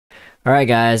Alright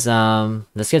guys,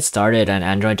 let's get started on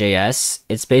AndroidJS.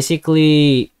 It's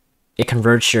basically, it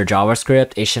converts your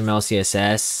JavaScript, HTML,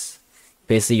 CSS,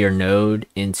 basically your node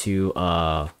into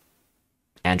a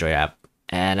Android app.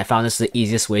 And I found this is the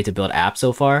easiest way to build apps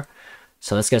so far.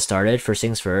 So let's get started. First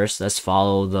things first, let's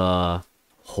follow the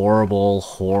horrible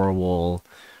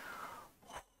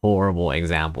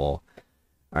example.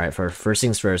 Alright, for first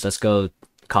things first, let's go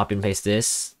copy and paste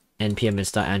this, npm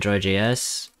install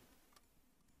androidjs.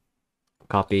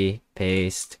 Copy,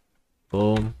 paste,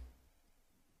 boom.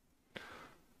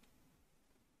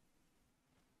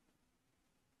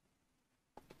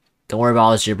 Don't worry about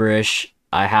all this gibberish.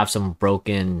 I have some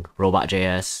broken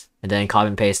robot.js. And then copy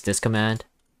and paste this command.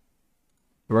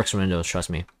 It works for Windows, trust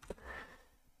me.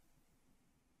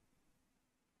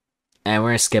 And we're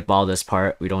gonna skip all this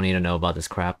part. We don't need to know about this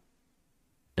crap.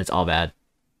 It's all bad.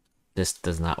 This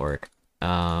does not work.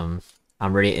 I'm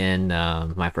already in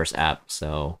my first app,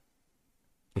 so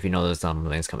if you know those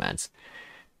links commands.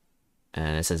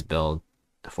 And it says build,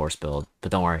 force build,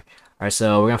 but don't worry. Alright,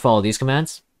 so we're gonna follow these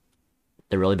commands.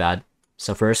 They're really bad.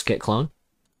 So first, git clone,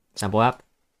 sample app.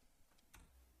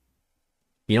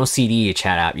 You don't cd a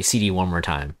chat app, you cd one more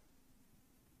time.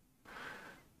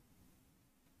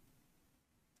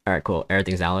 Alright, cool,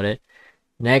 everything's downloaded.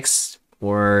 Next,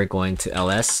 we're going to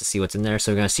ls to see what's in there.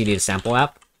 So we're gonna cd the sample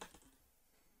app.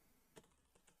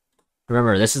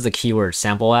 Remember, this is the keyword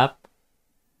sample app.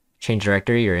 Change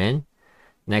directory you're in.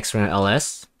 Next, we're gonna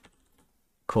ls.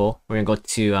 Cool. We're gonna go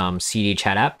to cd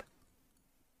chat app.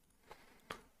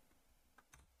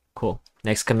 Cool.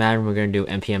 Next command, we're gonna do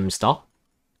npm install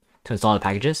to install the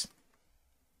packages.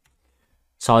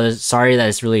 So sorry that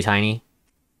it's really tiny.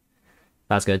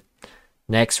 That's good.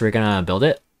 Next, we're gonna build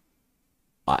it.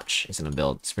 Watch, it's gonna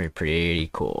build. It's pretty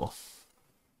cool.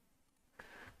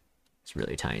 It's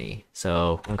really tiny.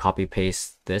 So I'm gonna copy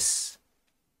paste this.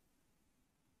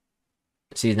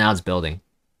 See, now it's building.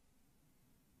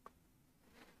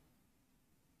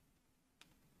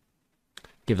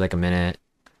 Give it like a minute.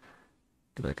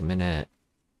 Give it like a minute.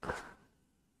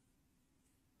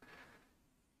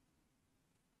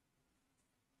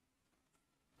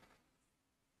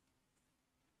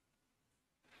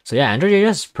 So yeah, AndroidJS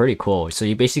is pretty cool. So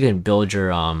you basically can build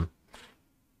your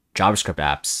JavaScript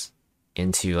apps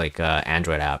into like a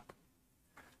Android app.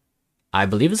 I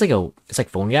believe it's like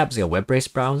PhoneGap, it's like a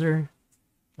web-based browser.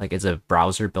 Like it's a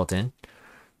browser built in.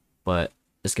 But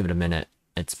just give it a minute.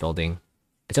 It's building.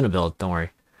 It's gonna build, don't worry.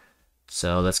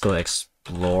 So let's go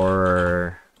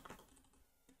explore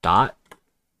dot.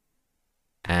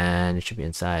 And it should be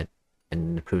inside.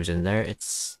 And it proves in there.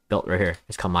 It's built right here.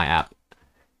 It's called my app.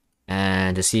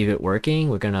 And to see if it's working,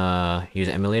 we're gonna use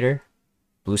emulator,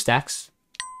 BlueStacks.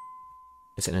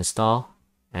 It's an install,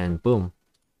 and boom,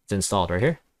 it's installed right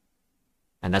here.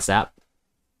 And that's the app.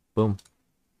 Boom.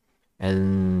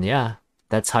 And yeah,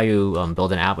 that's how you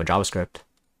build an app with JavaScript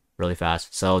really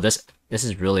fast. So this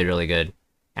is really good,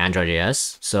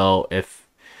 AndroidJS. So if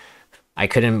I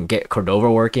couldn't get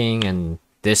Cordova working and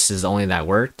this is the only that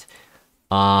worked,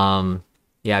 yeah,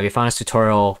 if you found this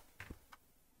tutorial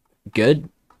good,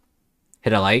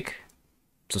 hit a like,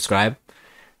 subscribe.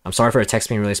 I'm sorry for the text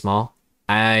being really small.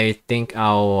 I think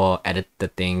I'll edit the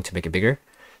thing to make it bigger.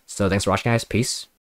 So thanks for watching, guys. Peace.